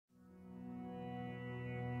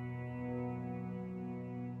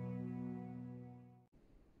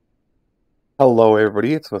Hello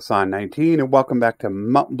everybody, it's Flesson19 and welcome back to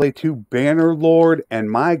Mountain Blade 2 Bannerlord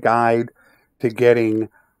and my guide to getting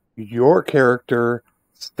your character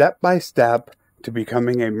step by step to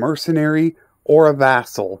becoming a mercenary or a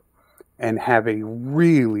vassal and have a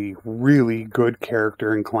really good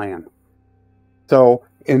character and clan. So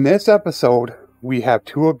in this episode we have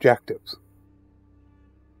two objectives.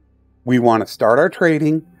 We want to start our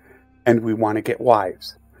trading and we want to get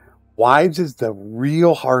wives. Wives is the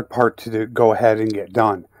real hard part to go ahead and get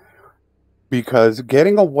done. Because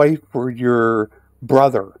getting a wife for your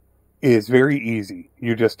brother is very easy.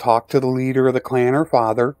 You just talk to the leader of the clan or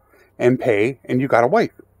father and pay, and you got a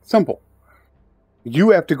wife. Simple.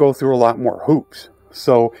 You have to go through a lot more hoops.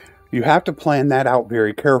 So you have to plan that out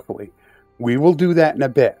very carefully. We will do that in a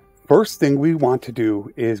bit. First thing we want to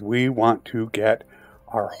do is we want to get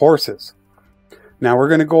our horses. Now we're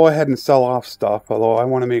going to go ahead and sell off stuff, although I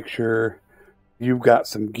want to make sure you've got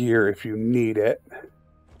some gear if you need it.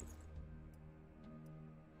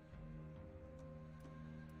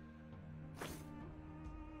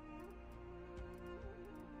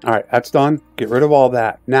 Alright, that's done. Get rid of all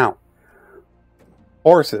that. Now,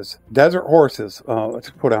 horses. Desert horses.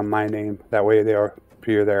 Let's put on my name. That way they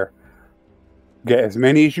appear there. Get as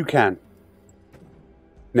many as you can.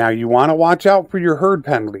 Now you want to watch out for your herd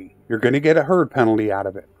penalty. You're going to get a herd penalty out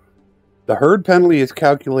of it. The herd penalty is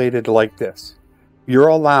calculated like this. You're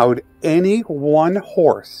allowed any one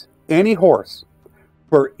horse, any horse,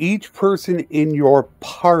 for each person in your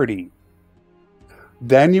party.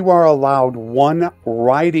 Then you are allowed one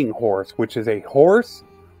riding horse, which is a horse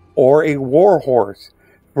or a war horse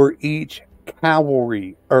for each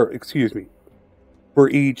cavalry, for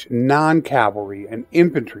each non-cavalry and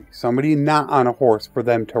infantry, somebody not on a horse for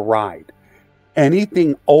them to ride.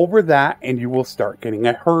 Anything over that and you will start getting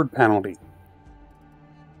a herd penalty.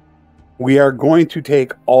 We are going to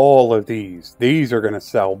take all of these. These are going to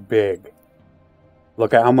sell big.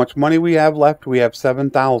 Look at how much money we have left. We have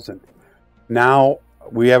 7,000. Now,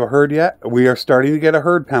 we have a herd yet? We are starting to get a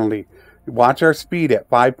herd penalty. Watch our speed at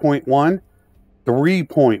 5.1,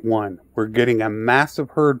 3.1. We're getting a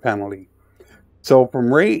massive herd penalty. So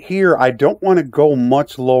from right here, I don't want to go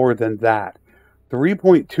much lower than that.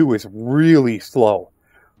 3.2 is really slow.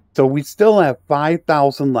 So we still have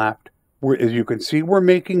 5,000 left. As you can see, we're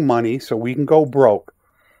making money, so we can go broke.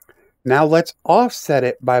 Now let's offset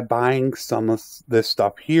it by buying some of this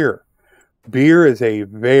stuff here. Beer is a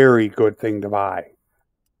very good thing to buy.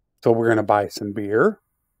 So we're going to buy some beer.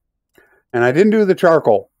 And I didn't do the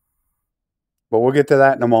charcoal, but we'll get to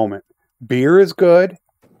that in a moment. Beer is good.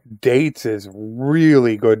 Dates is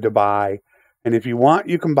really good to buy. And if you want,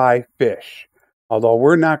 you can buy fish. Although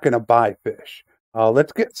we're not going to buy fish.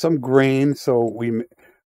 Let's get some grain so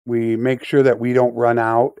we make sure that we don't run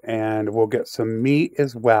out. And we'll get some meat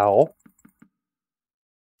as well.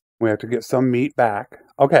 We have to get some meat back.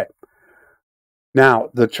 Okay. Now,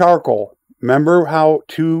 the charcoal. Remember how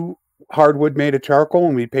 2 hardwood made a charcoal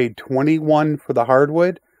and we paid 21 for the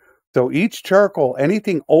hardwood? So each charcoal,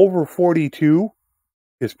 anything over 42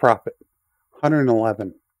 is profit.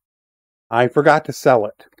 111. I forgot to sell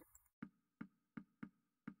it.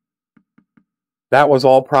 That was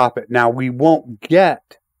all profit. Now, we won't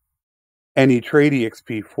get any trade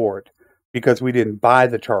EXP for it because we didn't buy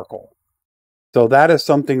the charcoal. So that is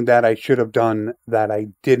something that I should have done that I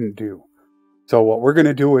didn't do. So what we're going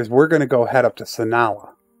to do is we're going to go head up to Sanala.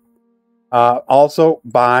 Also,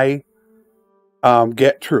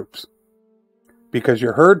 get troops. Because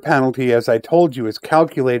your herd penalty, as I told you, is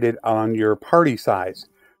calculated on your party size.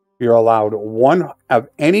 You're allowed one of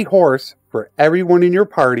any horse for everyone in your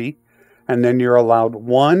party. And then you're allowed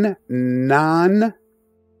one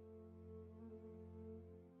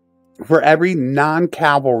for every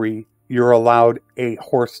non-cavalry, you're allowed a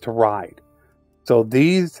horse to ride. So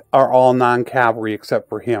these are all non-cavalry except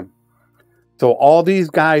for him. So all these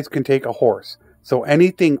guys can take a horse. So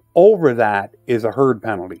anything over that is a herd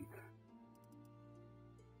penalty.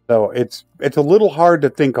 So it's a little hard to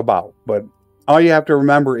think about, but all you have to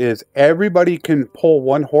remember is everybody can pull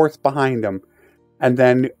one horse behind them. And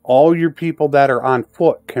then all your people that are on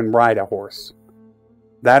foot can ride a horse.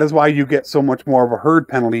 That is why you get so much more of a herd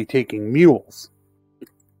penalty taking mules.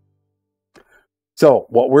 So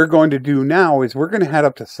what we're going to do now is we're going to head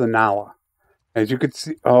up to Sanala. As you can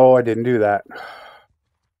see, oh, I didn't do that.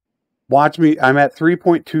 Watch me. I'm at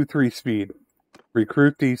 3.23 speed.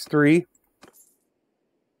 Recruit these 3.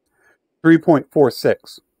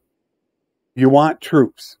 3.46. You want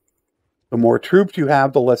troops. The more troops you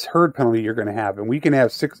have, the less herd penalty you're going to have. And we can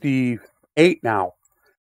have 68 now.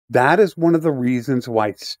 That is one of the reasons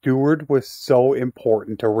why steward was so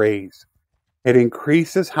important to raise. It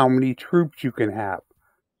increases how many troops you can have.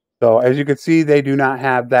 So as you can see, they do not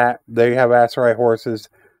have that. They have Aserai horses.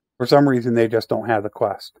 For some reason, they just don't have the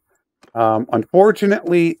quest.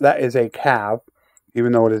 Unfortunately, that is a cav,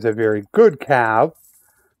 even though it is a very good cav.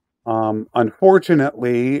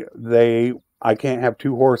 Unfortunately, I can't have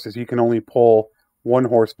 2 horses. You can only pull 1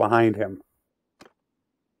 horse behind him.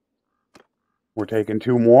 We're taking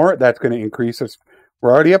 2 more. That's going to increase us.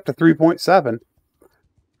 We're already up to 3.7.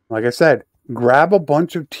 Like I said, grab a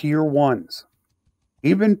bunch of tier 1s.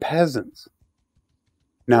 Even peasants.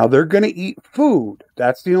 Now, they're going to eat food.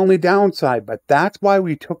 That's the only downside. But that's why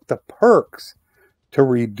we took the perks to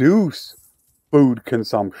reduce food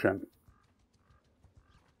consumption.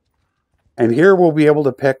 And here we'll be able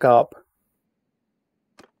to pick up...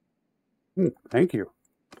 thank you.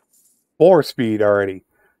 4 speed already.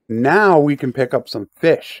 Now we can pick up some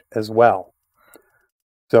fish as well.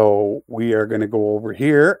 So we are going to go over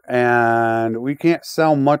here. And we can't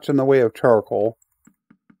sell much in the way of charcoal.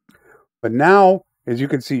 But now, as you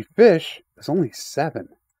can see, fish is only 7.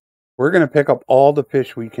 We're going to pick up all the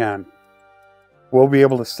fish we can. We'll be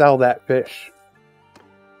able to sell that fish.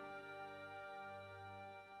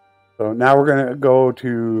 So now we're going to go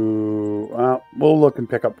to... we'll look and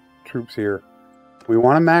pick up troops here. We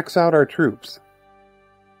want to max out our troops.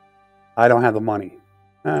 I don't have the money.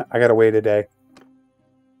 I got to wait a day.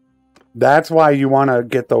 That's why you want to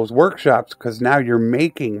get those workshops, because now you're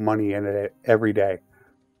making money in it every day.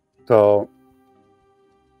 So,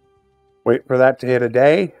 wait for that to hit a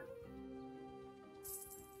day.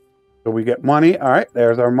 So we get money. All right,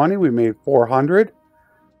 there's our money. We made 400.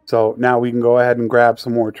 So now we can go ahead and grab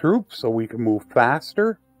some more troops so we can move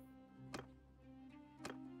faster.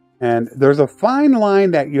 And there's a fine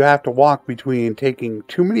line that you have to walk between taking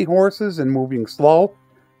too many horses and moving slow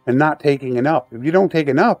and not taking enough. If you don't take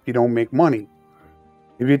enough, you don't make money.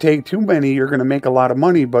 If you take too many, you're going to make a lot of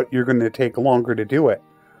money, but you're going to take longer to do it.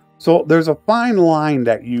 So there's a fine line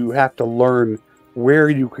that you have to learn where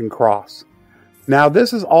you can cross. Now,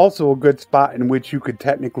 this is also a good spot in which you could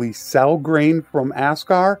technically sell grain from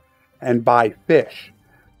Askar and buy fish.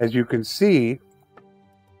 As you can see,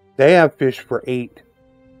 they have fish for 8.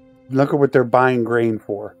 Look at what they're buying grain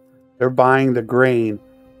for. They're buying the grain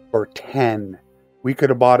for 10. We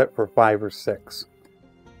could have bought it for 5 or 6.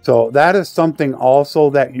 So that is something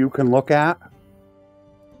also that you can look at.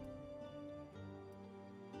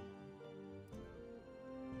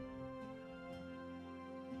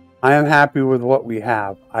 I am happy with what we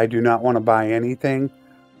have. I do not want to buy anything.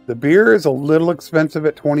 The beer is a little expensive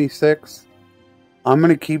at 26. I'm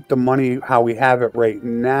going to keep the money how we have it right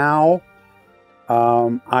now.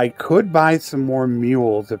 I could buy some more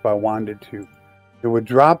mules if I wanted to. It would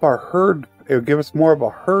drop our herd. It would give us more of a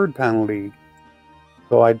herd penalty.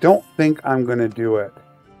 So I don't think I'm going to do it.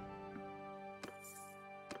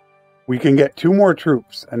 We can get 2 more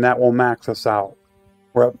troops and that will max us out.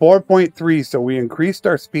 We're at 4.3, so we increased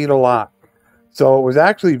our speed a lot. So it was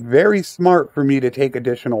actually very smart for me to take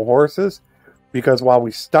additional horses, because while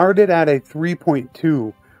we started at a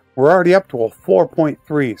 3.2, we're already up to a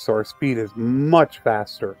 4.3, so our speed is much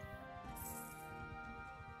faster.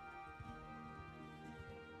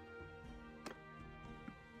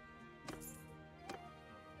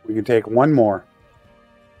 We can take 1 more.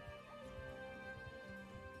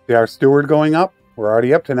 See our steward going up? We're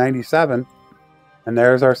already up to 97. And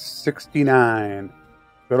there's our 69.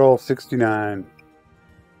 Good old 69.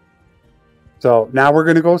 So now we're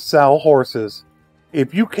going to go sell horses.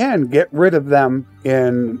 If you can, get rid of them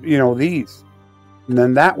in, these. And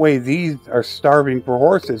then that way these are starving for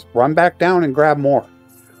horses. Run back down and grab more.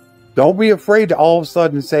 Don't be afraid to all of a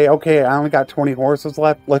sudden say, okay, I only got 20 horses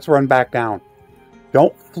left. Let's run back down.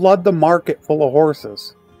 Don't flood the market full of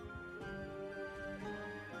horses.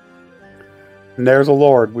 And there's a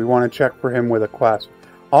lord. We want to check for him with a quest.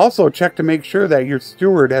 Also, check to make sure that your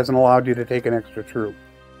steward hasn't allowed you to take an extra troop.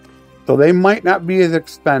 So they might not be as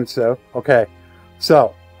expensive. Okay,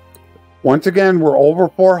 so once again, we're over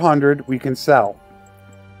 400. We can sell.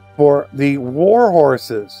 For the war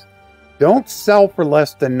horses, don't sell for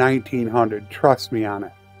less than 1900. Trust me on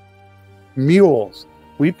it. Mules.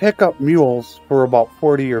 We pick up mules for about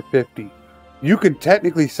 40 or 50. You could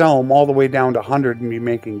technically sell them all the way down to 100 and be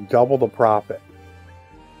making double the profit.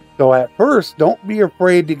 So at first, don't be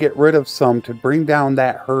afraid to get rid of some to bring down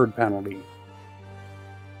that herd penalty.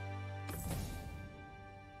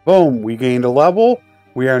 Boom, we gained a level.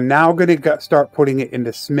 We are now going to start putting it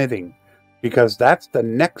into smithing, because that's the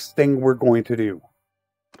next thing we're going to do.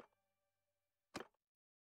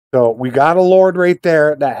 So we got a lord right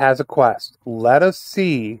there that has a quest. Let us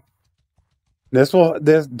see. This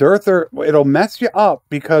Durther, it'll mess you up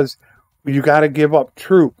because you got to give up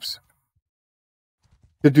troops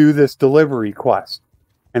to do this delivery quest.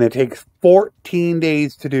 And it takes 14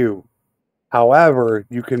 days to do. However,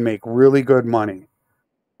 you can make really good money.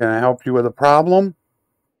 Can I help you with a problem?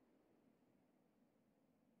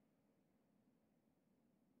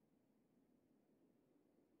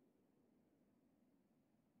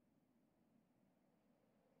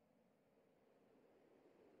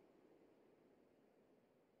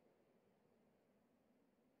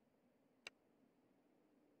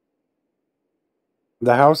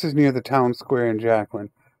 The house is near the town square in Jacqueline.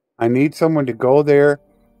 I need someone to go there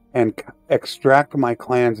and extract my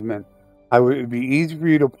clansmen. It would be easy for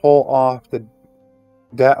you to pull off the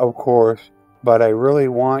debt, of course, but I really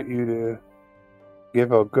want you to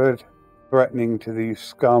give a good threatening to these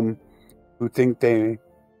scum who think they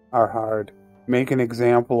are hard. Make an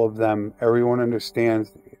example of them. Everyone understands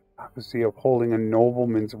the hypocrisy of holding a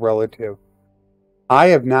nobleman's relative. I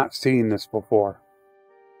have not seen this before.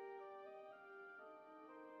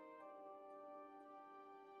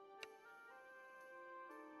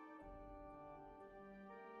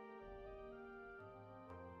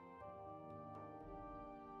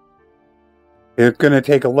 It's going to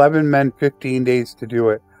take 11 men 15 days to do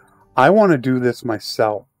it. I want to do this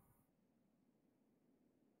myself.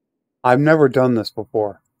 I've never done this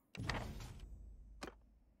before.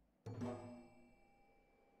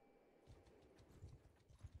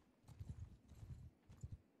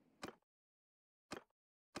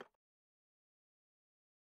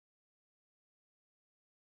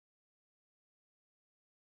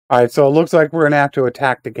 Alright, so it looks like we're going to have to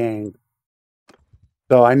attack the gang.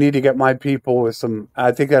 So I need to get my people with some...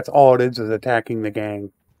 I think that's all it is attacking the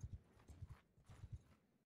gang.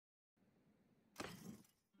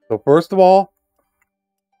 So first of all,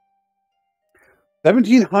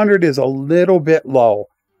 1,700 is a little bit low.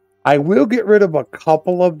 I will get rid of a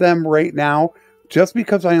couple of them right now, just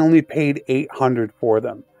because I only paid 800 for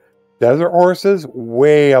them. Desert horses,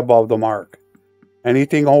 way above the mark.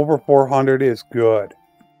 Anything over 400 is good.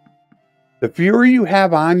 The fewer you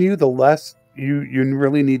have on you, the less you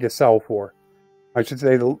really need to sell for. I should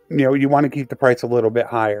say, you want to keep the price a little bit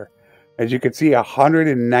higher. As you can see,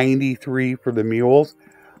 193 for the mules.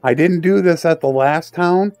 I didn't do this at the last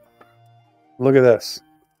town. Look at this.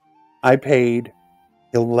 I paid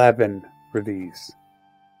 11 for these.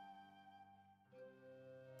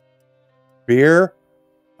 Beer.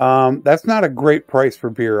 That's not a great price for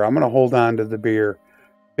beer. I'm going to hold on to the beer.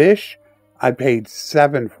 Fish, I paid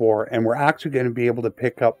 7 for, and we're actually going to be able to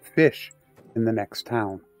pick up fish in the next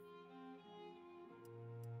town.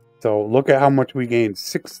 So look at how much we gained.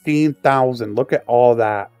 16,000. Look at all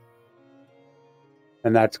that.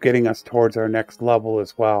 And that's getting us towards our next level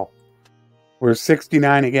as well. We're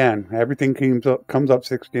 69 again. Everything comes up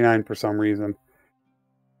 69 for some reason.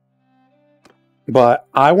 But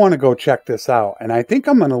I want to go check this out. And I think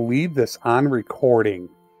I'm going to leave this on recording.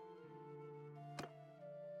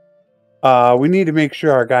 We need to make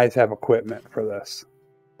sure our guys have equipment for this.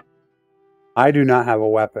 I do not have a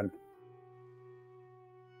weapon.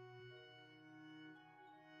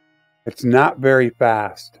 It's not very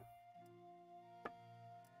fast.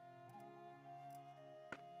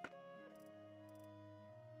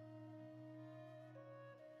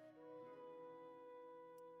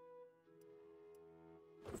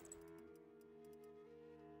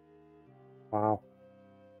 Wow.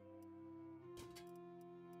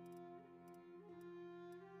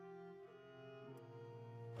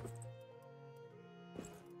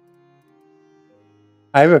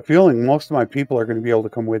 I have a feeling most of my people are going to be able to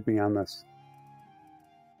come with me on this.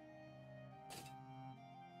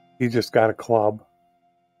 He just got a club.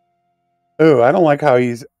 Oh, I don't like how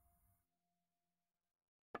he's...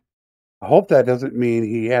 I hope that doesn't mean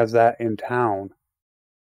he has that in town.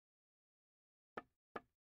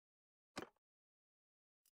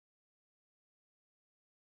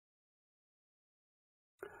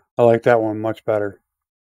 I like that one much better.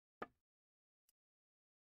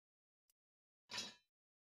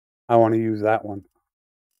 I want to use that one.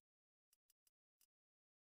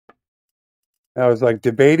 I was like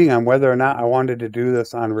debating on whether or not I wanted to do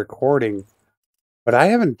this on recording, but I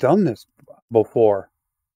haven't done this before.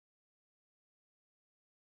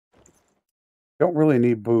 Don't really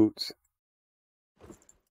need boots.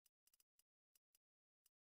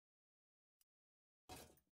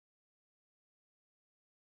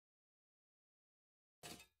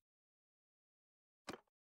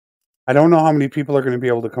 I don't know how many people are going to be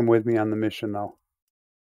able to come with me on the mission, though.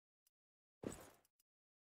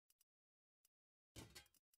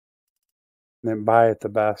 Then buy it the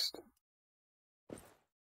best.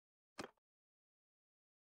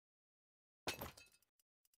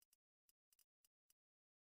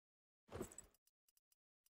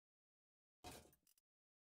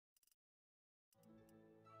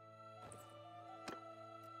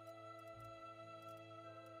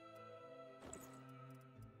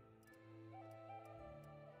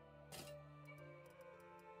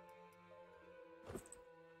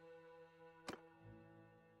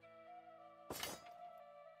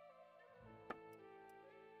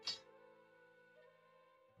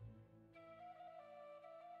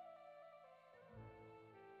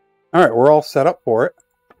 Alright, we're all set up for it.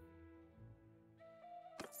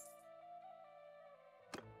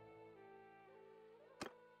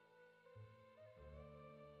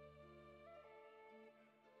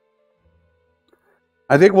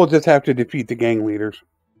 I think we'll just have to defeat the gang leaders.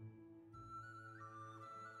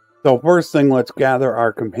 So first thing, let's gather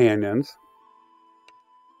our companions.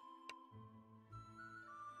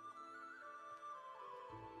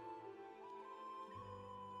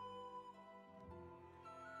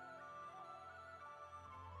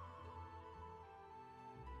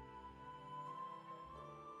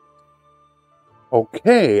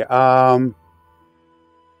 Okay,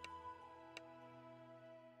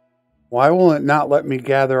 why will it not let me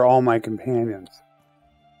gather all my companions?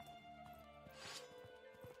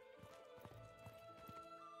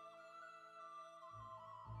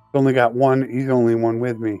 Only got one, he's the only one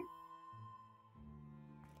with me.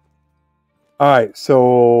 Alright,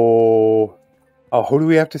 so... Oh, who do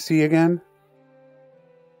we have to see again?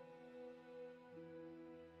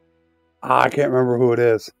 I can't remember who it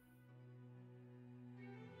is.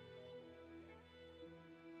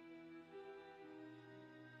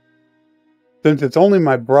 Since it's only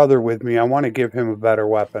my brother with me, I want to give him a better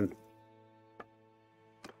weapon.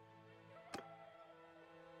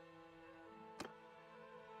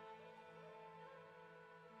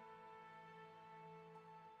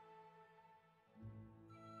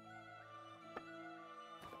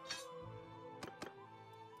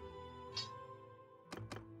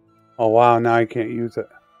 Oh wow, now I can't use it.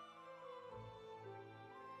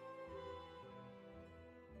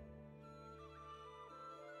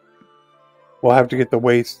 We'll have to get the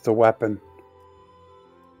waste the weapon.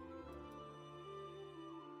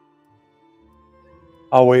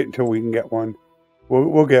 I'll wait until we can get one.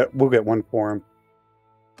 We'll get one for him.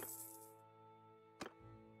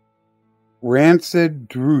 Rancid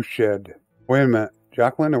Drushed. Wait a minute.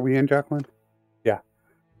 Jacqueline? Are we in Jacqueline? Yeah.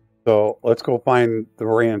 So let's go find the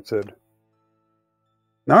Rancid.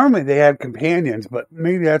 Normally they have companions, but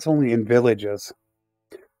maybe that's only in villages.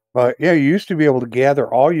 But yeah, you used to be able to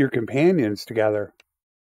gather all your companions together.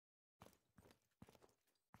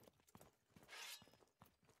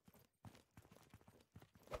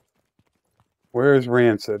 Where is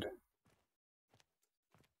Rancid?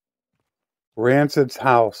 Rancid's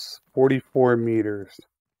house, 44 meters.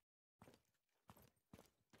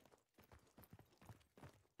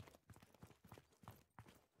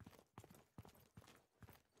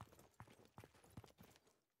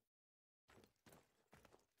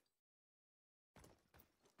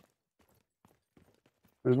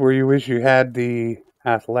 This is where you wish you had the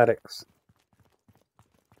athletics.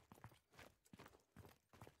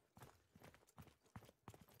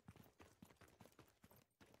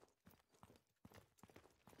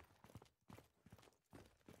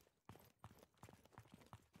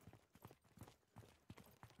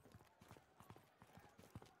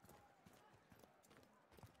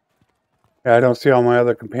 Yeah, I don't see all my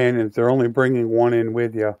other companions. They're only bringing one in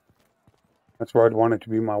with you. That's where I'd want it to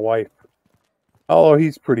be my wife. Oh,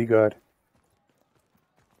 he's pretty good.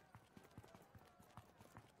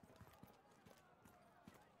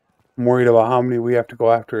 I'm worried about how many we have to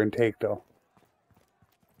go after and take, though.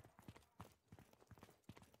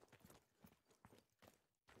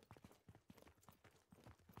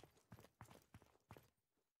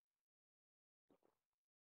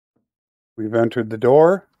 We've entered the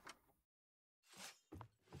door.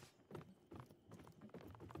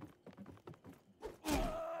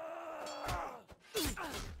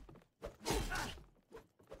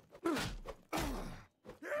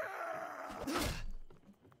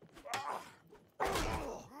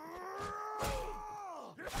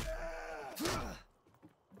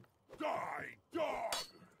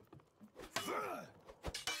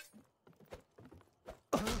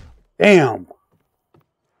 Damn!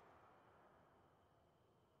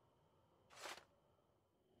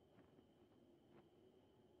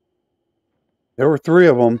 There were 3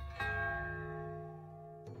 of them.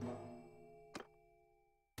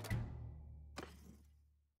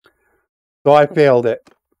 So I failed it.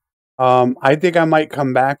 I think I might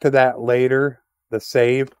come back to that later, the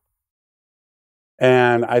save.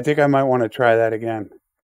 And I think I might want to try that again.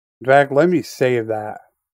 In fact, let me save that.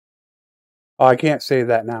 Oh, I can't save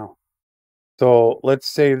that now. So let's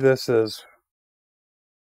save this as...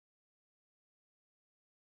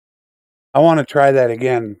 I want to try that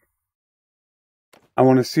again. I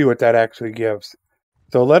want to see what that actually gives.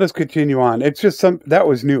 So let us continue on. It's just some... That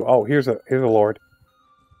was new. Oh, here's a lord.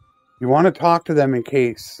 You want to talk to them in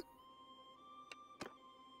case...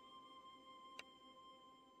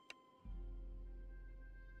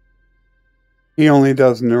 He only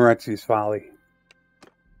does Nuretzi's folly.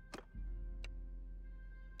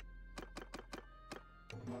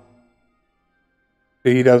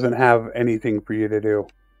 He doesn't have anything for you to do.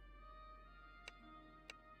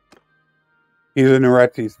 He's a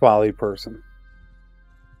Noretti's Folly person.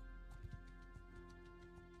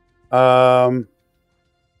 Can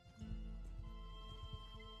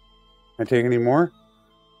I take any more?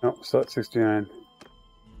 No, still at 69.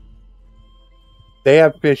 They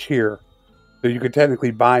have fish here, so you could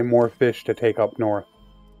technically buy more fish to take up north.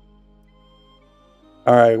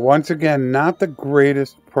 Alright, once again, not the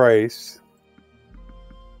greatest price.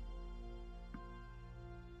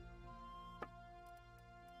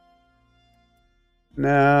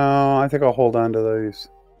 No, I think I'll hold on to these.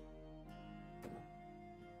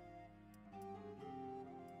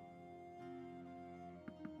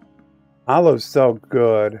 Olive's so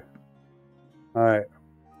good. Alright.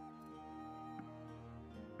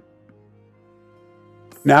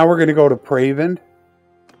 Now we're going to go to Pravend.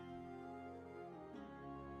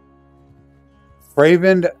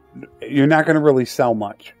 Pravend, you're not going to really sell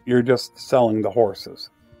much. You're just selling the horses.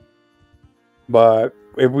 But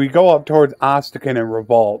if we go up towards Ostican and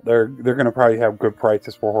Revolt, they're going to probably have good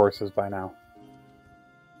prices for horses by now.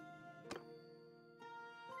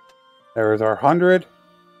 There's our 100,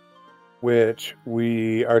 which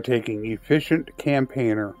we are taking Efficient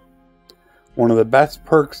Campaigner. One of the best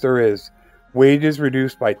perks there is. Wages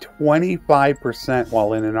reduced by 25%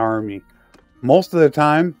 while in an army. Most of the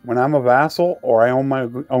time, when I'm a vassal or I own my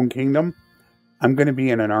own kingdom, I'm going to be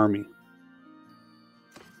in an army.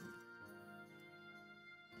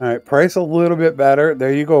 Alright, price a little bit better.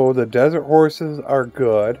 There you go. The desert horses are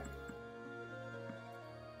good.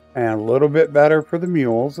 And a little bit better for the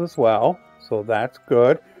mules as well. So that's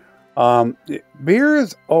good. Beer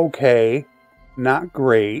is okay. Not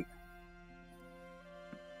great.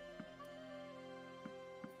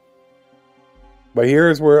 But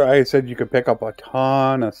here's where I said you could pick up a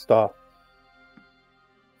ton of stuff.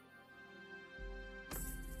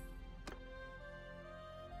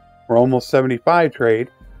 We're almost 75 trade.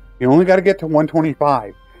 You only got to get to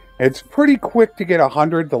 125. It's pretty quick to get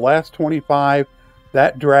 100. The last 25,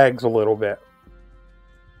 that drags a little bit.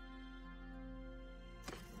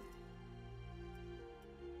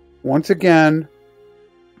 Once again,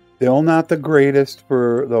 still not the greatest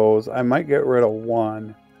for those. I might get rid of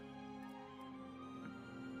one.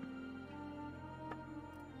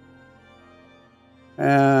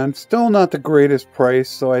 And still not the greatest price,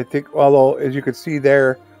 so I think, although as you can see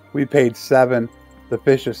there, we paid 7, the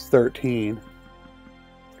fish is 13.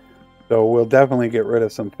 So we'll definitely get rid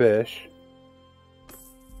of some fish.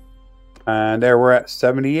 And there we're at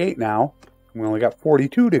 78 now. We only got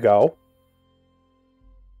 42 to go.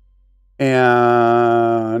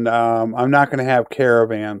 And I'm not going to have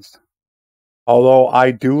caravans. Although I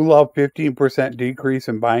do love 15% decrease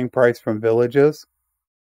in buying price from villages.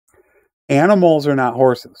 Animals are not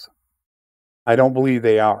horses. I don't believe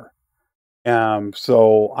they are.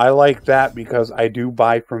 So I like that because I do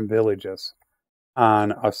buy from villages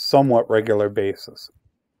on a somewhat regular basis.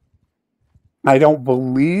 I don't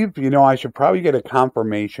believe, I should probably get a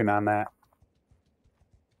confirmation on that.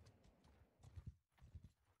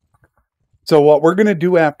 So what we're going to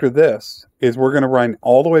do after this is we're going to run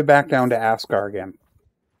all the way back down to Ascar again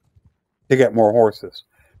to get more horses.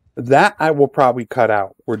 That I will probably cut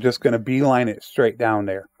out. We're just going to beeline it straight down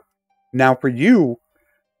there. Now for you,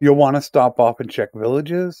 you'll want to stop off and check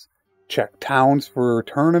villages, check towns for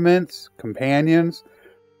tournaments, companions.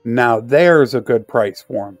 Now there's a good price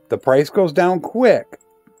for them. The price goes down quick,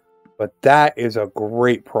 but that is a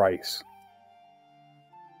great price.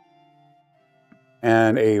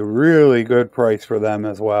 And a really good price for them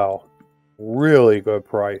as well. Really good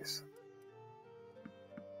price.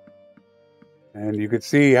 And you can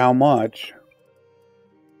see how much.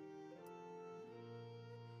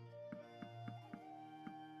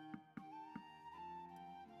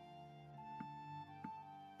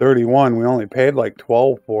 $31, we only paid like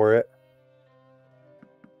 12 for it.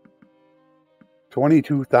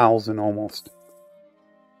 22,000 almost.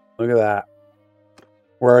 Look at that.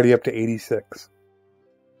 We're already up to 86.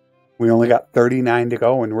 We only got 39 to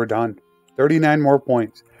go and we're done. 39 more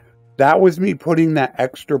points. That was me putting that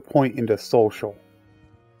extra point into social.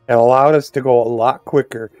 It allowed us to go a lot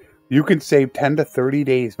quicker. You can save 10 to 30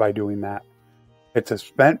 days by doing that. It's a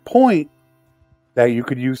spent point that you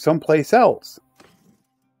could use someplace else.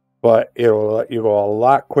 But it'll let you go a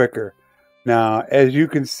lot quicker. Now, as you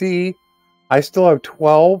can see, I still have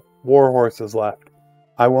 12 war horses left.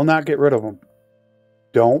 I will not get rid of them.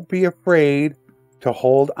 Don't be afraid to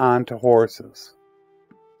hold on to horses.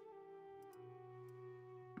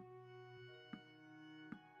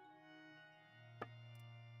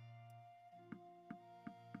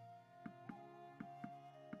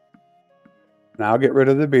 And I'll get rid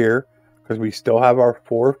of the beer because we still have our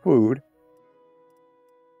 4 food.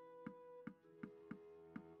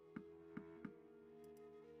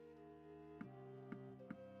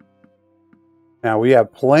 Now we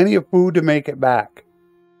have plenty of food to make it back.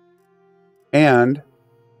 And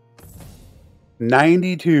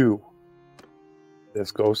 92. This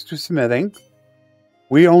goes to smithing.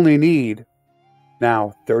 We only need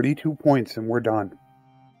now 32 points and we're done.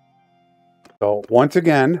 So once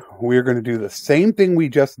again, we're going to do the same thing we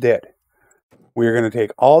just did. We're going to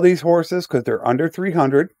take all these horses because they're under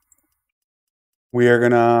 300. We are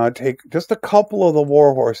going to take just a couple of the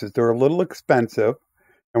war horses. They're a little expensive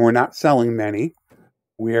and we're not selling many.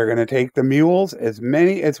 We are going to take the mules, as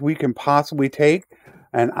many as we can possibly take,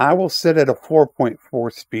 and I will sit at a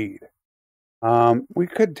 4.4 speed. We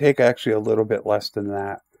could take actually a little bit less than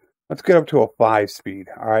that. Let's get up to a 5 speed.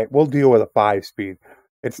 All right, we'll deal with a 5 speed.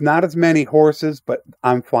 It's not as many horses, but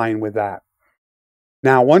I'm fine with that.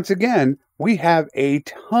 Now, once again, we have a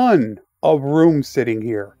ton of room sitting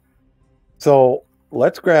here. So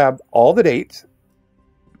let's grab all the dates,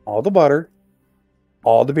 all the butter,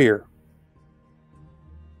 all the beer.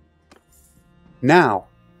 Now,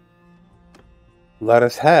 let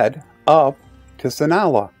us head up to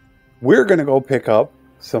Sanala. We're going to go pick up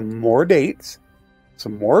some more dates,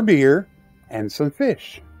 some more beer, and some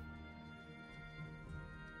fish.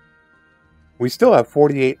 We still have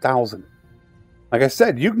 48,000. Like I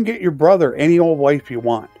said, you can get your brother any old wife you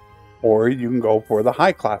want, or you can go for the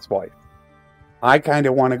high-class wife. I kind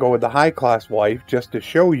of want to go with the high-class wife just to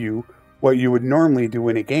show you what you would normally do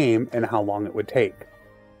in a game and how long it would take.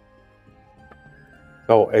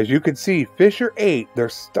 So as you can see, fish are 8. They're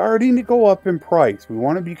starting to go up in price. We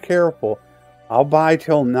want to be careful. I'll buy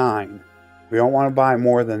till 9. We don't want to buy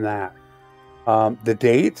more than that. The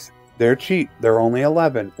dates, they're cheap. They're only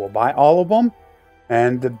 11. We'll buy all of them.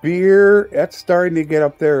 And the beer, that's starting to get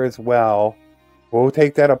up there as well. We'll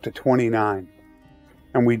take that up to 29.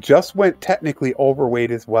 And we just went technically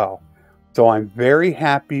overweight as well. So I'm very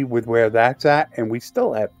happy with where that's at. And we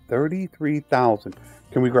still have 33,000.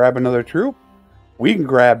 Can we grab another troop? We can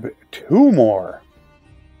grab 2 more.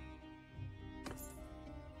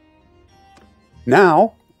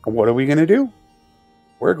 Now, what are we going to do?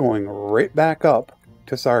 We're going right back up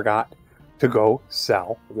to Sargot to go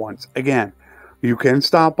sell once again. You can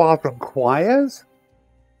stop off at Quayas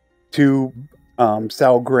to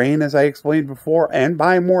sell grain, as I explained before, and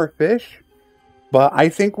buy more fish. But I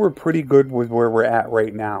think we're pretty good with where we're at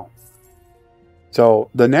right now. So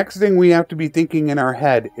the next thing we have to be thinking in our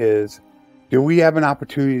head is, do we have an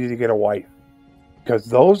opportunity to get a wife? Because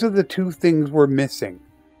those are the 2 things we're missing.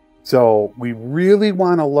 So we really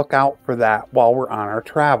want to look out for that while we're on our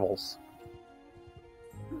travels.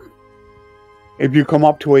 If you come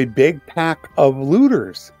up to a big pack of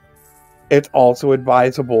looters, it's also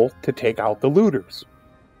advisable to take out the looters.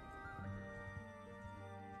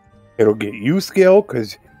 It'll get you skill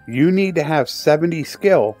because you need to have 70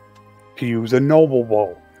 skill to use a noble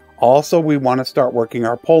bow. Also, we want to start working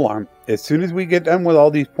our polearm. As soon as we get done with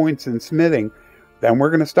all these points in smithing, then we're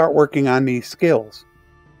going to start working on these skills.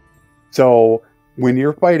 So, when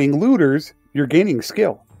you're fighting looters, you're gaining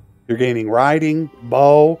skill. You're gaining riding,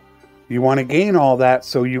 bow. You want to gain all that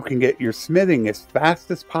so you can get your smithing as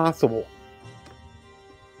fast as possible.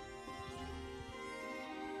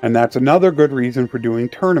 And that's another good reason for doing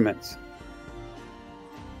tournaments.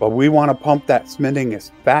 But we want to pump that smithing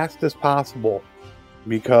as fast as possible,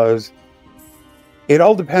 because it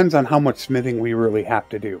all depends on how much smithing we really have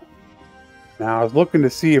to do. Now, I was looking to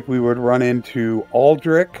see if we would run into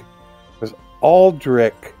Aldrich. Because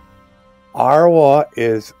Aldrich, Arwa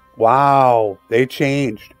is, wow, they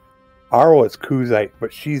changed. Arwa is Kuzite,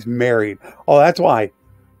 but she's married. Oh, that's why.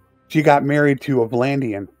 She got married to a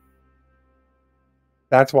Vlandian.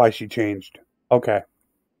 That's why she changed. Okay.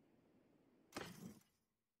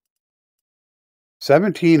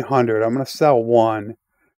 1,700. I'm going to sell 1.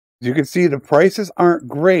 As you can see, the prices aren't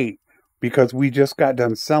great because we just got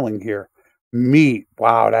done selling here. Meat.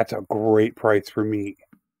 Wow, that's a great price for meat.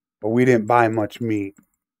 But we didn't buy much meat.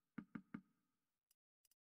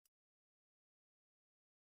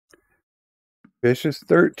 Fish is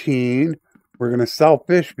 13. We're going to sell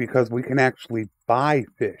fish because we can actually buy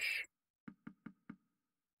fish.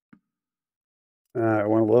 I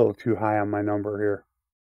went a little too high on my number here.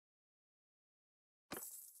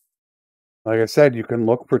 Like I said, you can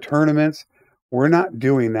look for tournaments. We're not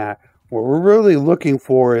doing that. What we're really looking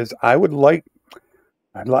for is, I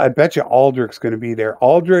bet you Aldrich's going to be there.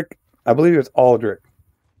 Aldrich, I believe it's Aldrich,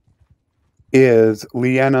 is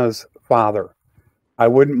Leanna's father. I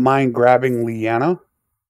wouldn't mind grabbing Leanna.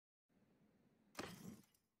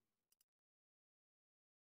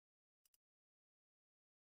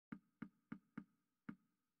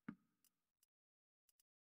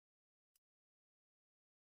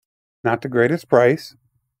 Not the greatest price.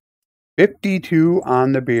 52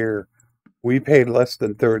 on the beer. We paid less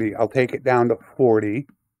than 30. I'll take it down to 40.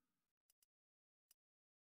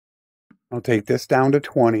 I'll take this down to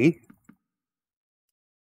 20.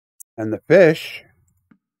 And the fish,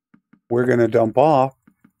 we're going to dump off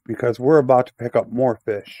because we're about to pick up more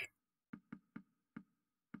fish.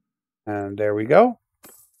 And there we go.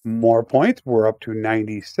 More points. We're up to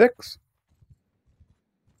 96.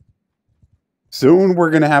 Soon we're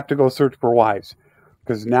going to have to go search for wives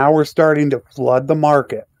because now we're starting to flood the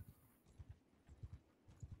market.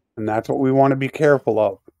 And that's what we want to be careful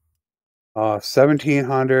of.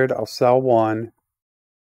 1,700. I'll sell one.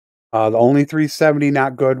 The only 370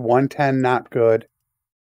 not good. 110 not good.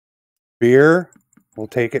 Beer, we'll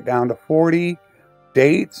take it down to 40.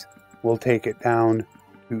 Dates, we'll take it down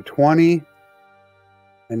to 20.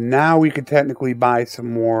 And now we could technically buy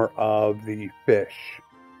some more of the fish.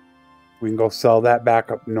 We can go sell that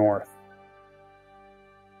back up north.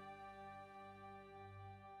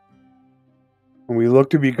 And we look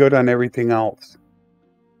to be good on everything else.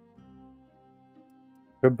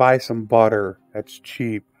 Could buy some butter. That's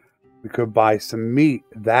cheap. We could buy some meat.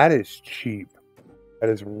 That is cheap. That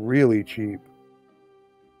is really cheap.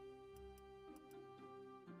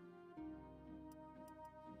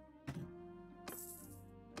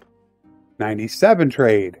 $97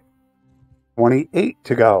 trade. 28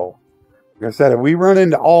 to go. Like I said, if we run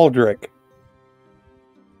into Aldrich,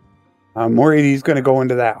 I'm worried he's going to go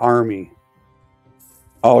into that army.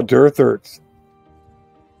 Oh, Dirthurts.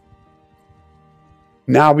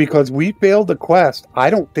 Now, because we failed the quest, I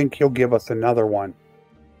don't think he'll give us another one.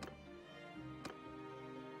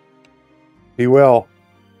 He will.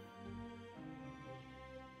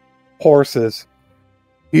 Horses.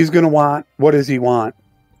 He's going to want, what does he want?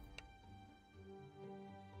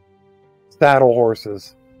 Saddle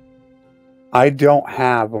horses. I don't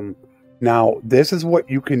have them. Now, this is what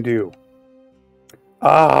you can do.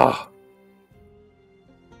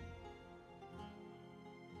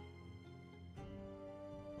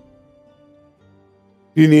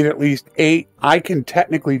 You need at least 8. I can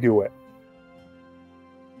technically do it.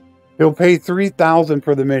 He'll pay 3,000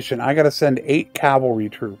 for the mission. I got to send 8 cavalry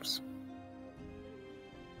troops.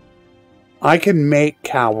 I can make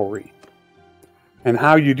cavalry. And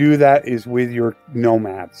how you do that is with your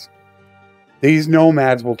nomads. These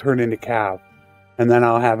nomads will turn into cav. And then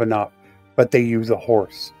I'll have enough. But they use a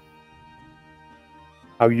horse.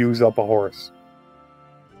 I'll use up a horse.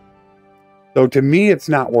 So to me, it's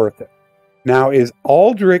not worth it. Now, is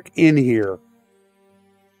Aldrich in here?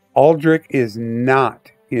 Aldrich is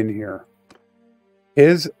not in here.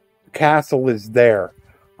 His castle is there.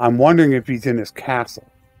 I'm wondering if he's in his castle.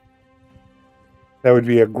 That would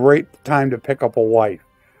be a great time to pick up a wife.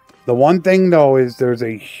 The one thing, though, is there's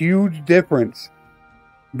a huge difference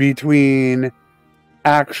between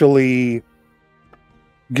actually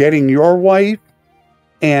getting your wife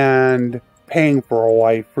and paying for a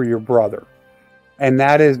wife for your brother. And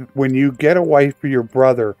that is when you get a wife for your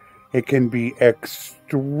brother, it can be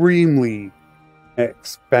extremely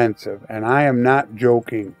expensive. And I am not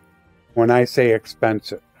joking when I say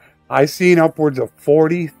expensive. I've seen upwards of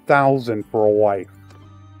 40,000 for a wife.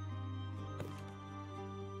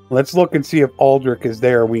 Let's look and see if Aldrich is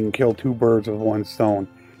there. We can kill 2 birds with 1 stone.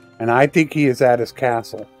 And I think he is at his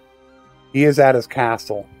castle. He is at his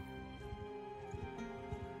castle.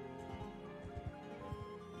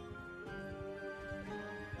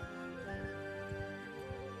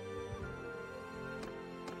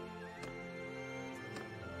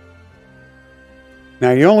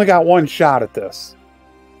 Now, you only got 1 shot at this.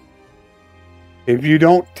 If you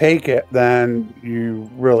don't take it, then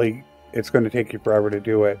it's going to take you forever to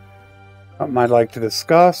do it. Something I'd like to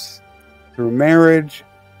discuss. Through marriage.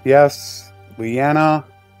 Yes. Leanna.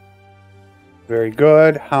 Very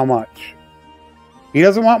good. How much? He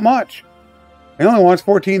doesn't want much. He only wants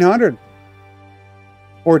 1,400.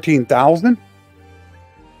 14,000?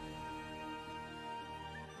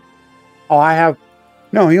 Oh,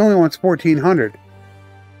 no, he only wants 1,400.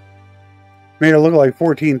 Made it look like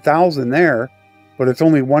 14,000 there, but it's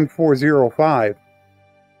only 1,405.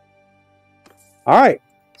 All right,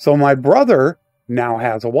 so my brother now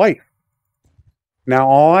has a wife. Now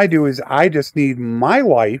all I do is I just need my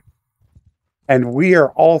wife, and we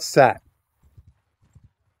are all set.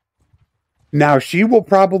 Now she will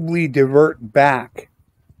probably divert back.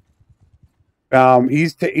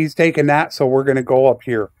 He's taking that, so we're going to go up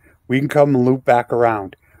here. We can come and loop back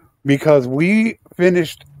around. Because we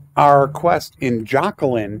finished our quest in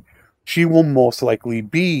Jocelyn, she will most likely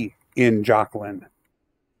be in Jocelyn.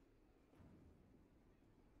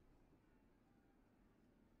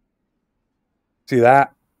 See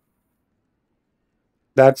that?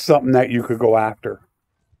 That's something that you could go after.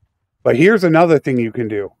 But here's another thing you can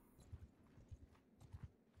do.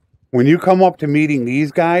 When you come up to meeting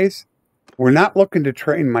these guys, we're not looking to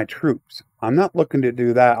train my troops. I'm not looking to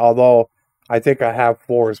do that, although I think I have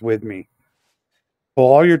 4s with me.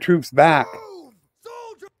 Pull all your troops back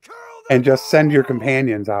and just send your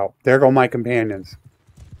companions out. There go my companions.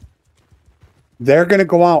 They're going to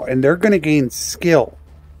go out and they're going to gain skill.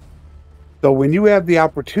 So when you have the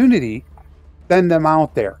opportunity, send them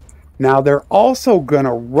out there. Now they're also going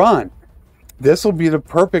to run. This will be the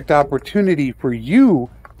perfect opportunity for you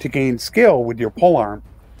to gain skill with your polearm.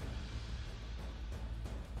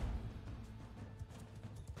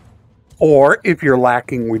 Or if you're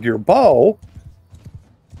lacking with your bow,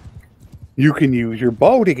 you can use your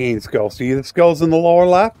bow to gain skill. See the skills in the lower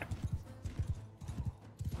left?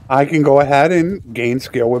 I can go ahead and gain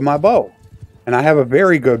skill with my bow. And I have a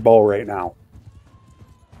very good bow right now.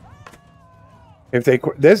 This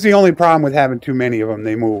is the only problem with having too many of them.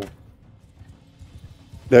 They move.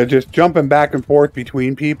 They're just jumping back and forth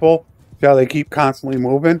between people. See how they keep constantly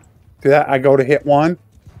moving? See that? I go to hit one.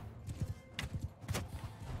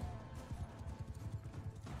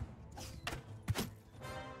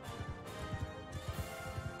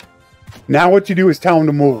 Now what you do is tell them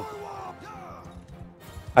to move.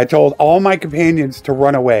 I told all my companions to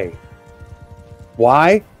run away.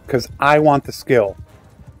 Why? Because I want the skill.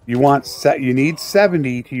 You need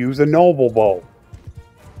 70 to use a noble bow.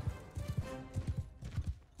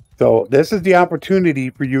 So this is the opportunity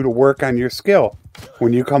for you to work on your skill.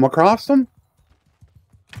 When you come across them,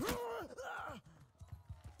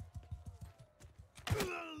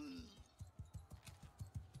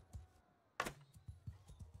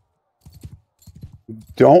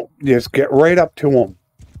 don't just get right up to them.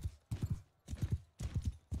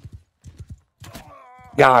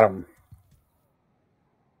 Got him.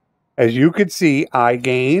 As you can see, I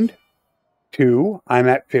gained 2. I'm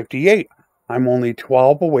at 58. I'm only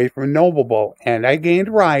 12 away from Noble Bow. And I gained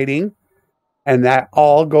riding. And that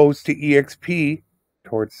all goes to EXP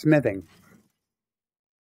towards smithing.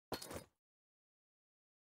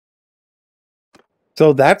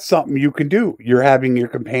 So that's something you can do. You're having your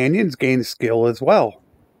companions gain skill as well.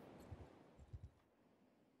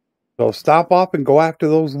 So stop off and go after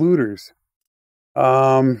those looters.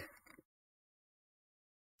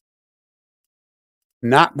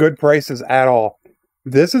 Not good prices at all.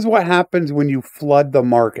 This is what happens when you flood the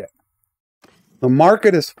market. The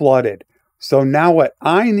market is flooded. So now what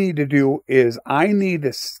I need to do is I need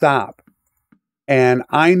to stop and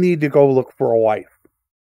I need to go look for a wife.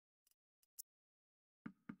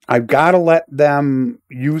 I've got to let them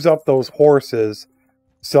use up those horses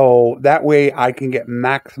so that way I can get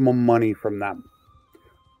maximum money from them.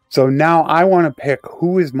 So now I want to pick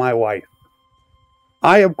who is my wife.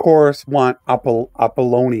 I, of course, want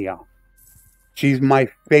Apollonia. She's my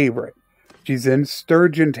favorite. She's in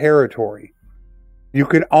Sturgeon territory. You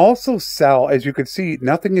can also sell, as you can see,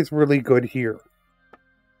 nothing is really good here.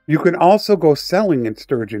 You can also go selling in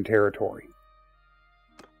Sturgeon territory.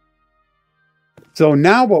 So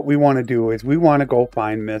now what we want to do is we want to go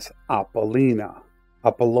find Miss Apollonia,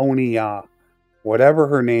 whatever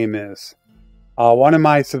her name is. One of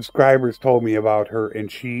my subscribers told me about her,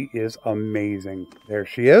 and she is amazing. There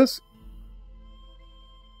she is.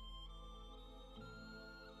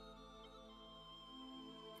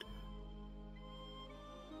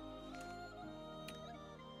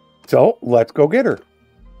 So, let's go get her.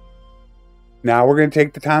 Now we're going to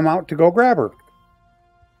take the time out to go grab her.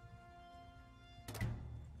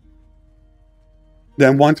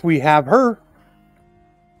 Then once we have her,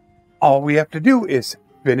 all we have to do is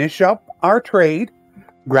finish up our trade,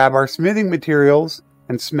 grab our smithing materials,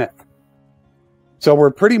 and smith. So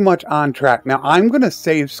we're pretty much on track. Now I'm going to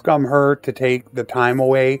save scum her to take the time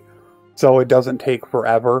away so it doesn't take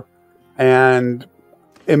forever. And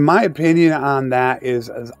in my opinion on that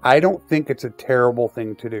is I don't think it's a terrible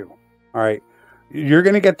thing to do. All right. You're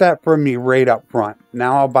going to get that from me right up front.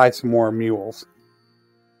 Now I'll buy some more mules.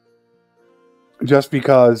 Just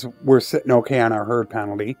because we're sitting okay on our herd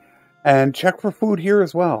penalty. And check for food here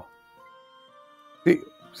as well.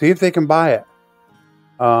 See if they can buy it.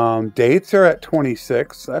 Dates are at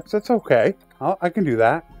 26. That's okay. I can do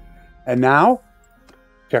that. And now,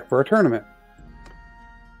 check for a tournament.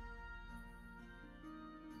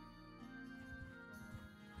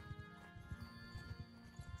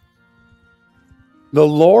 The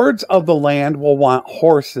lords of the land will want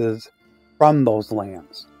horses from those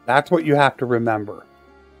lands. That's what you have to remember.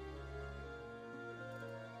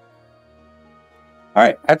 All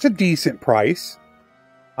right, that's a decent price.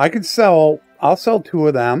 I'll sell 2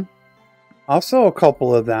 of them. I'll sell a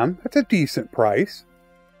couple of them. That's a decent price.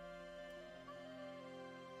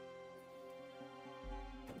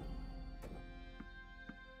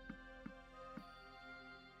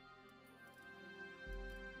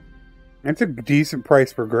 That's a decent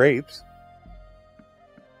price for grapes.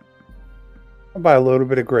 I'll buy a little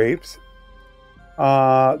bit of grapes.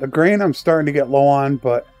 The grain I'm starting to get low on,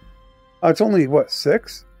 but it's only, what,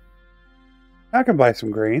 6? I can buy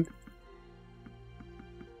some grain.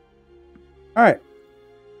 Alright.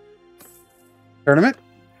 Tournament?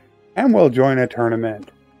 And we'll join a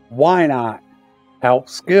tournament. Why not? Help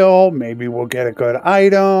skill. Maybe we'll get a good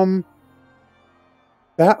item.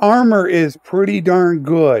 That armor is pretty darn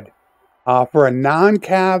good. For a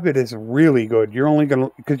non-cab, it is really good. You're only going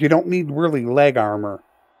to... because you don't need really leg armor.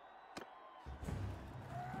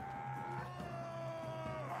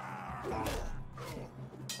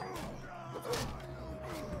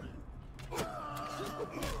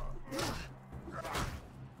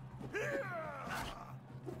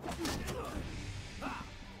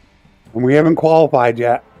 And we haven't qualified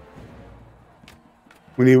yet.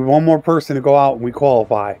 We need one more person to go out and we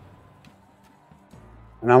qualify.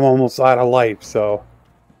 And I'm almost out of life, so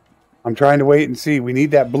I'm trying to wait and see. We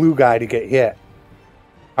need that blue guy to get hit.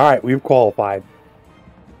 Alright, we've qualified.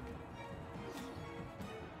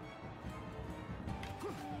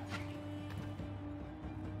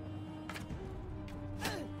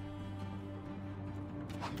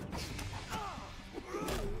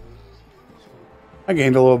 I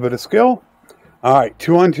gained a little bit of skill. Alright,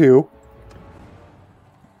 2 on 2.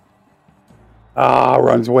 Ah,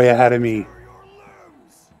 runs way ahead of me.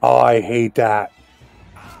 Oh, I hate that.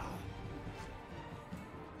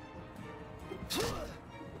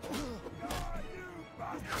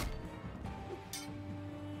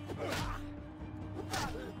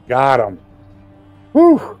 Got him.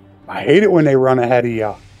 Whew. I hate it when they run ahead of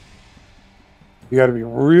you. You got to be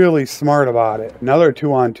really smart about it. Another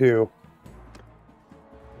 2 on 2.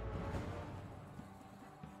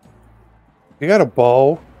 You got a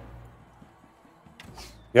bow?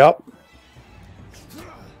 Yep.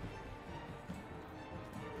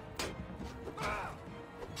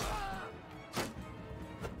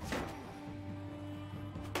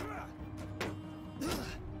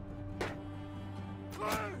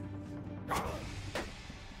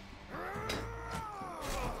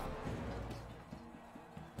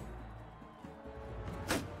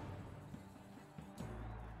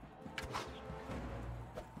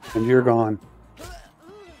 And you're gone.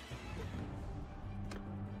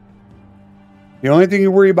 The only thing you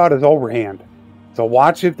worry about is overhand. So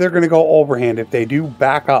watch if they're going to go overhand. If they do,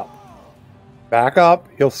 back up. Back up,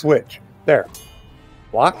 he'll switch. There.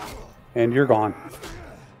 Block, and you're gone.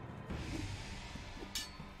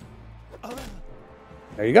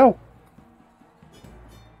 There you go.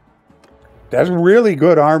 That's really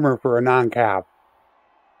good armor for a non-cap.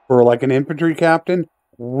 For like an infantry captain,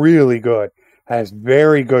 really good. Has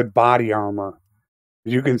very good body armor.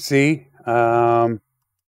 As you can see,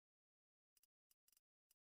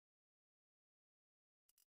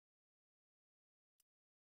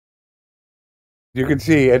 you can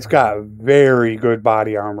see it's got very good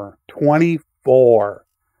body armor. 24.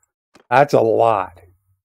 That's a lot.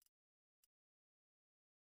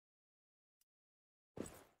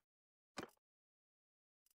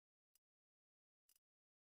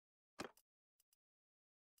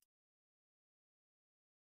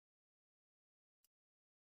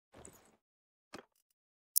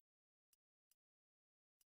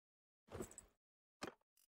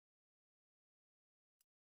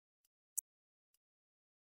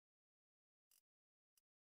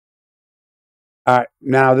 Alright,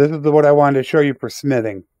 now this is what I wanted to show you for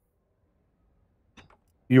smithing.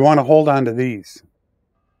 You want to hold on to these.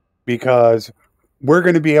 Because we're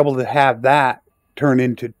going to be able to have that turn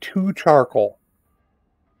into 2 charcoal.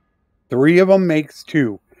 3 of them makes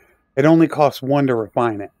 2. It only costs 1 to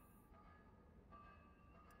refine it.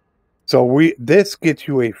 So this gets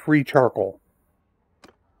you a free charcoal.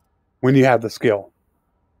 When you have the skill.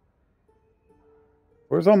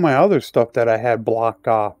 Where's all my other stuff that I had blocked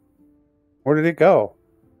off? Where did it go?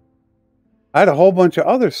 I had a whole bunch of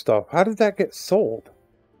other stuff. How did that get sold?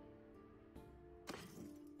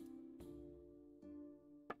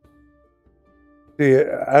 See,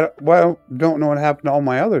 I don't know what happened to all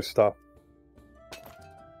my other stuff.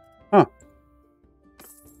 Huh.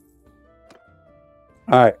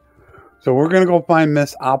 Alright. So we're going to go find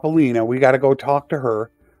Miss Apollina. We got to go talk to her.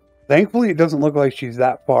 Thankfully, it doesn't look like she's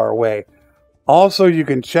that far away. Also, you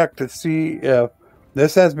can check to see if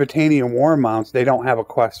this has Botanian War Mounts. They don't have a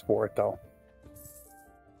quest for it, though.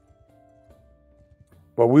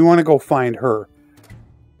 But we want to go find her.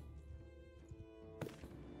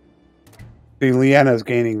 See, Leanna's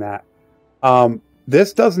gaining that.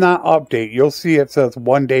 This does not update. You'll see it says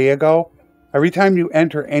 1 day ago. Every time you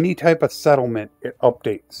enter any type of settlement, it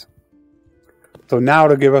updates. So now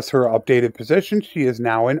to give us her updated position, she is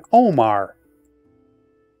now in Omar.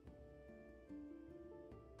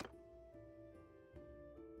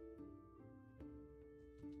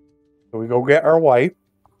 So we go get our wife.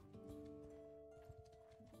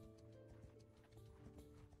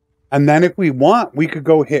 And then if we want, we could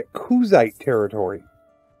go hit Kuzite territory.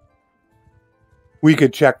 We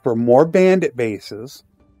could check for more bandit bases,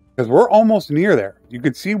 because we're almost near there. You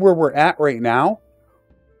can see where we're at right now.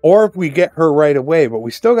 Or if we get her right away, but we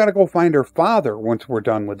still got to go find her father once we're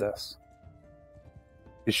done with this.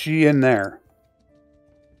 Is she in there?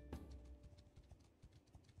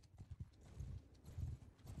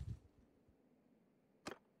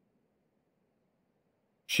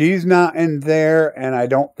 She's not in there, and I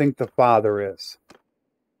don't think the father is.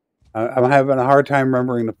 I'm having a hard time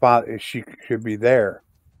remembering the father. She should be there.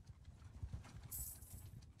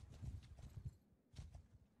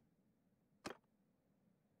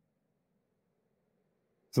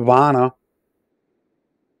 Savannah.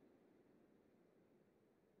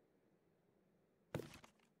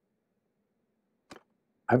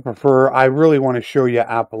 I really want to show you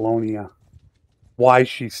Apollonia. Why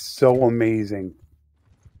she's so amazing.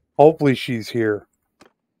 Hopefully she's here.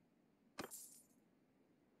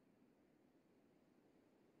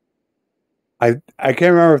 I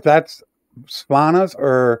can't remember if that's Spana's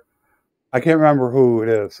or I can't remember who it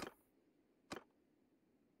is.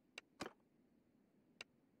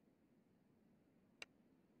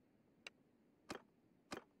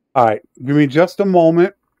 All right, give me just a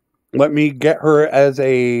moment. Let me get her as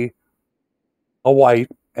a wife,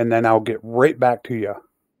 and then I'll get right back to you.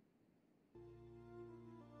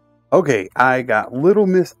 Okay, I got Little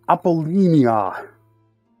Miss Apollonia.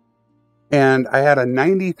 And I had a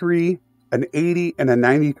 93, an 80, and a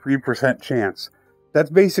 93% chance. That's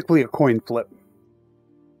basically a coin flip.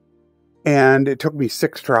 And it took me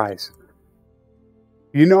 6 tries.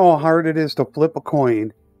 You know how hard it is to flip a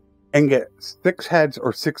coin and get 6 heads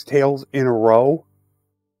or 6 tails in a row?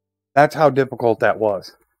 That's how difficult that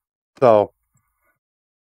was. So,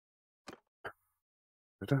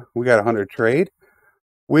 we got 100 trade,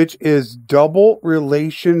 which is double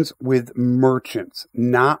relations with merchants,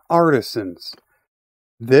 not artisans.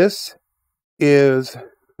 This is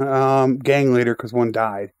gang leader because one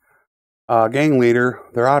died. Gang leader,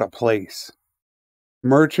 they're out of place.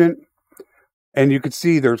 Merchant, and you can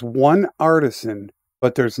see there's 1 artisan,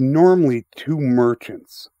 but there's normally 2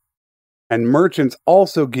 merchants. And merchants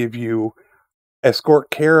also give you escort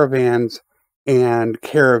caravans and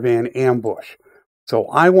caravan ambush. So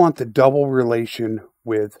I want the double relation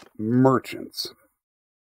with merchants.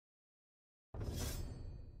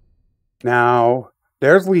 Now,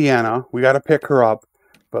 there's Leanna. We got to pick her up.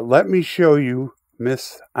 But let me show you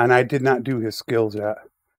Miss, and I did not do his skills yet.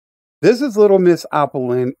 This is Little Miss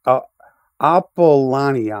Apollonia.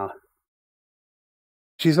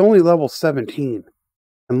 She's only level 17.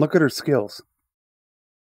 And look at her skills.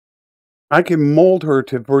 I can mold her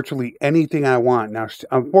to virtually anything I want. Now,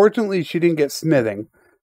 unfortunately, she didn't get smithing.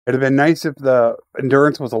 It'd have been nice if the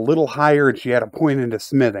endurance was a little higher and she had a point into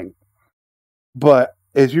smithing. But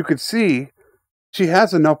as you could see, she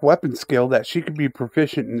has enough weapon skill that she could be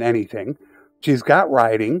proficient in anything. She's got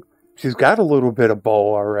riding. She's got a little bit of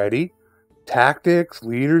bow already. Tactics,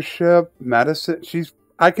 leadership, medicine.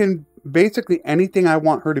 I can basically anything I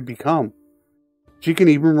want her to become. She can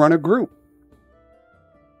even run a group.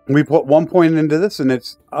 We put 1 point into this and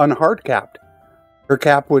it's unhard capped. Her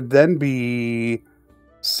cap would then be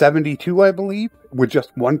 72, I believe, with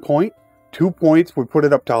just 1 point. 2 points would put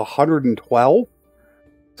it up to 112.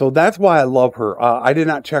 So that's why I love her. I did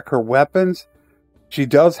not check her weapons. She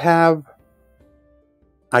does have...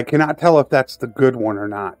 I cannot tell if that's the good one or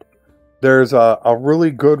not. There's a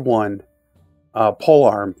really good one,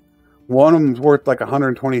 polearm. One of them's worth like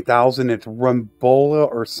 120,000. It's Rumbola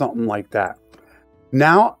or something like that.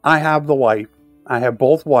 Now I have the wife. I have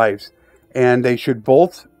both wives. And they should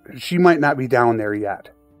both... She might not be down there yet.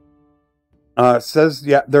 It says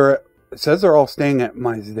they're all staying at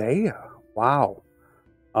Myzea. Wow.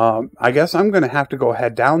 I guess I'm going to have to go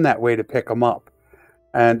head down that way to pick them up.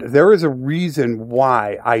 And there is a reason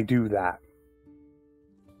why I do that.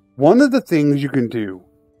 One of the things you can do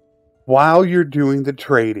while you're doing the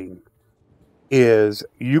trading is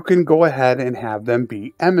you can go ahead and have them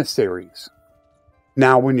be emissaries.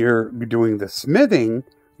 Now, when you're doing the smithing,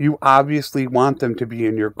 you obviously want them to be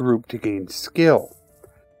in your group to gain skill.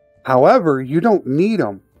 However, you don't need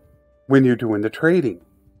them when you're doing the trading.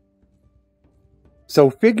 So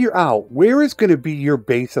figure out where is going to be your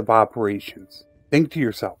base of operations. Think to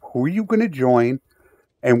yourself, who are you going to join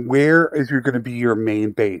and where is going to be your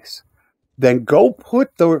main base? then go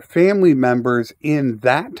put the family members in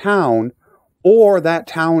that town or that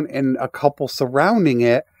town and a couple surrounding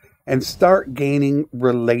it and start gaining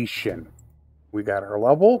relation. We got our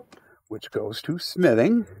level, which goes to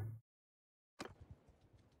smithing.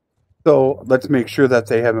 So let's make sure that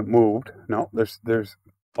they haven't moved. No, there's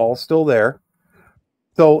all still there.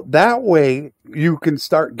 So that way you can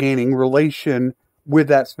start gaining relation with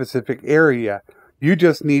that specific area. You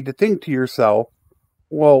just need to think to yourself,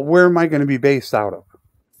 well, where am I going to be based out of?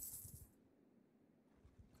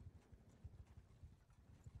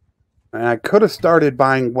 And I could have started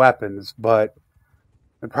buying weapons, but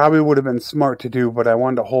it probably would have been smart to do, but I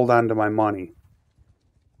wanted to hold on to my money.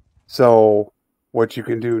 So what you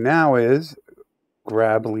can do now is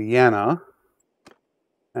grab Leanna.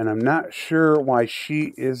 And I'm not sure why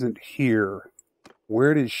she isn't here.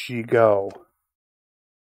 Where did she go?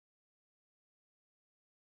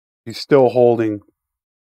 She's still holding.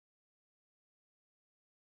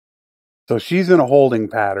 So she's in a holding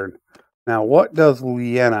pattern. Now, what does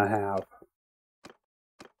Leanna have?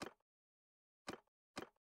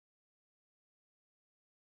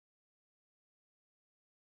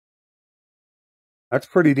 That's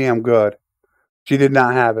pretty damn good. She did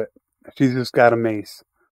not have it. She's just got a mace.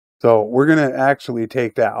 So we're going to actually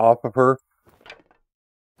take that off of her.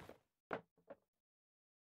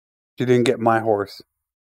 She didn't get my horse.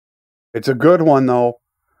 It's a good one, though.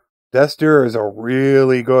 Dester is a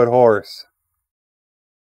really good horse.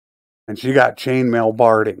 And she got chainmail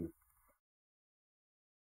barding.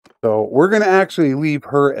 So we're going to actually leave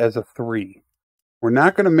her as a 3. We're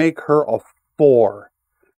not going to make her a 4.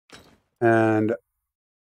 And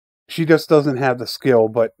she just doesn't have the skill.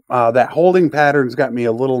 But that holding pattern's got me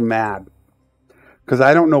a little mad. Because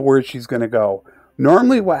I don't know where she's going to go.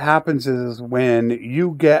 Normally what happens is when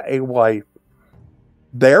you get a wife,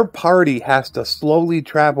 their party has to slowly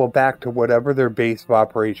travel back to whatever their base of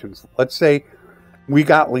operations. Let's say we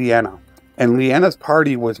got Leanna. And Leanna's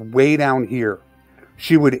party was way down here.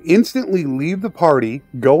 She would instantly leave the party,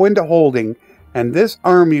 go into holding, and this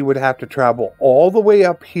army would have to travel all the way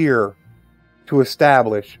up here to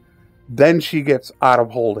establish. Then she gets out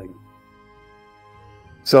of holding.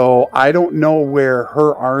 So I don't know where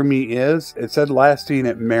her army is. It said last seen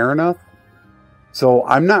at Marinoth. So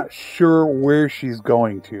I'm not sure where she's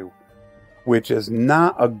going to, which is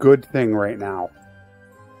not a good thing right now.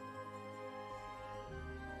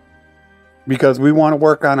 Because we want to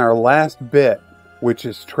work on our last bit, which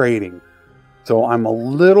is trading. So I'm a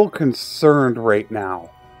little concerned right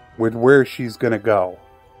now with where she's going to go.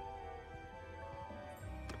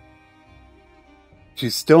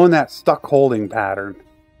 She's still in that stuck holding pattern,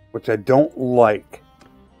 which I don't like.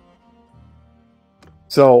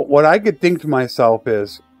 So what I could think to myself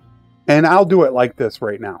is, and I'll do it like this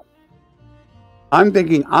right now. I'm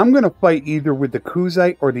thinking I'm going to fight either with the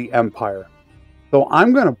Kuzite or the Empire. So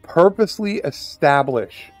I'm going to purposely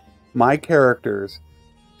establish my characters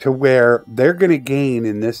to where they're going to gain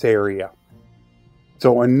in this area.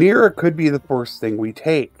 So Anira could be the first thing we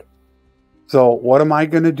take. So what am I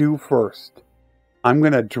going to do first? I'm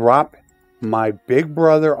going to drop my big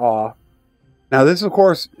brother off. Now this, of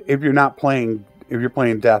course, if you're playing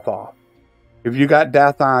death off. If you got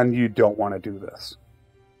death on, you don't want to do this.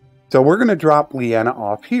 So we're going to drop Leanna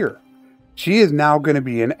off here. She is now going to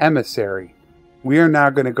be an emissary. We are now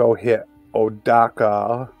going to go hit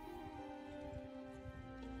Odaka.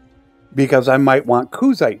 Because I might want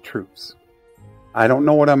Kuzite troops. I don't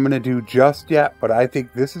know what I'm going to do just yet, but I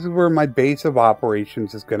think this is where my base of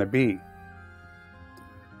operations is going to be.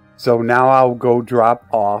 So now I'll go drop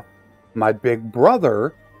off my big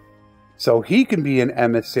brother so he can be an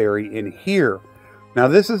emissary in here. Now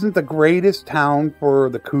this isn't the greatest town for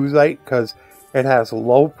the Kuzite because it has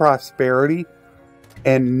low prosperity,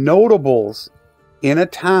 and notables in a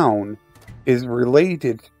town is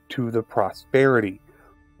related to the prosperity.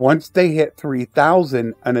 Once they hit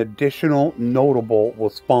 3,000, an additional notable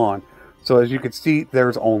will spawn. So as you can see,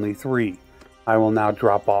 there's only 3. I will now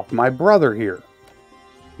drop off my brother here.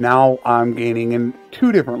 Now I'm gaining in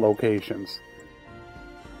 2 different locations.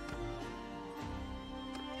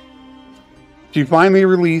 She finally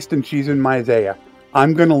released and she's in Myzea.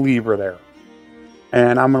 I'm going to leave her there.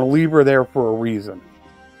 And I'm going to leave her there for a reason.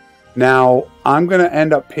 Now, I'm going to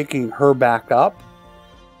end up picking her back up.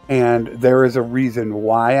 And there is a reason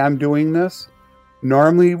why I'm doing this.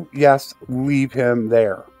 Normally, yes, leave him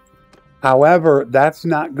there. However, that's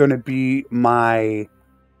not going to be my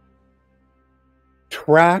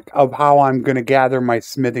track of how I'm going to gather my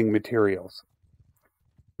smithing materials.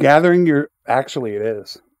 Actually it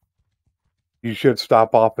is. You should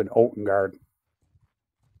stop off in Otengard.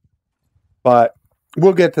 But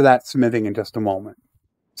we'll get to that smithing in just a moment.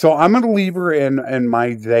 So I'm going to leave her in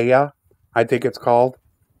my Zaya, I think it's called.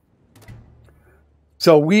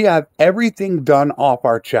 So we have everything done off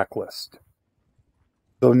our checklist.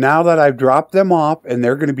 So now that I've dropped them off, and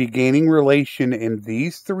they're going to be gaining relation in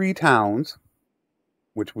these 3 towns,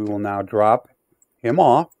 which we will now drop him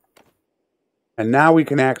off. And now we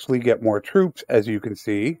can actually get more troops, as you can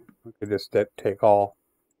see. We could just take all.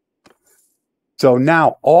 So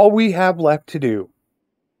now all we have left to do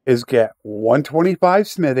is get 125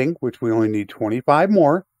 smithing, which we only need 25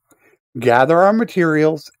 more, gather our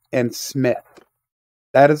materials, and smith.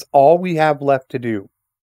 That is all we have left to do.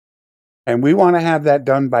 And we want to have that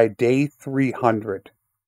done by day 300.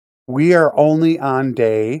 We are only on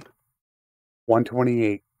day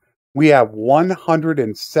 128. We have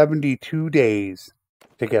 172 days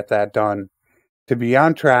to get that done, to be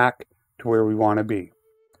on track to where we want to be.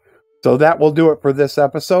 So that will do it for this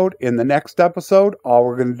episode. In the next episode, all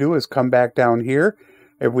we're going to do is come back down here.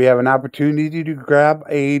 If we have an opportunity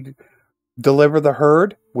to deliver the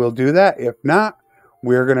herd, we'll do that. If not,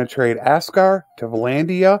 we're going to trade Askar to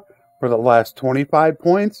Valandia for the last 25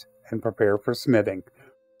 points and prepare for smithing.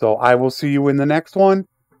 So I will see you in the next one.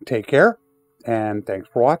 Take care, and thanks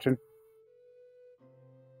for watching.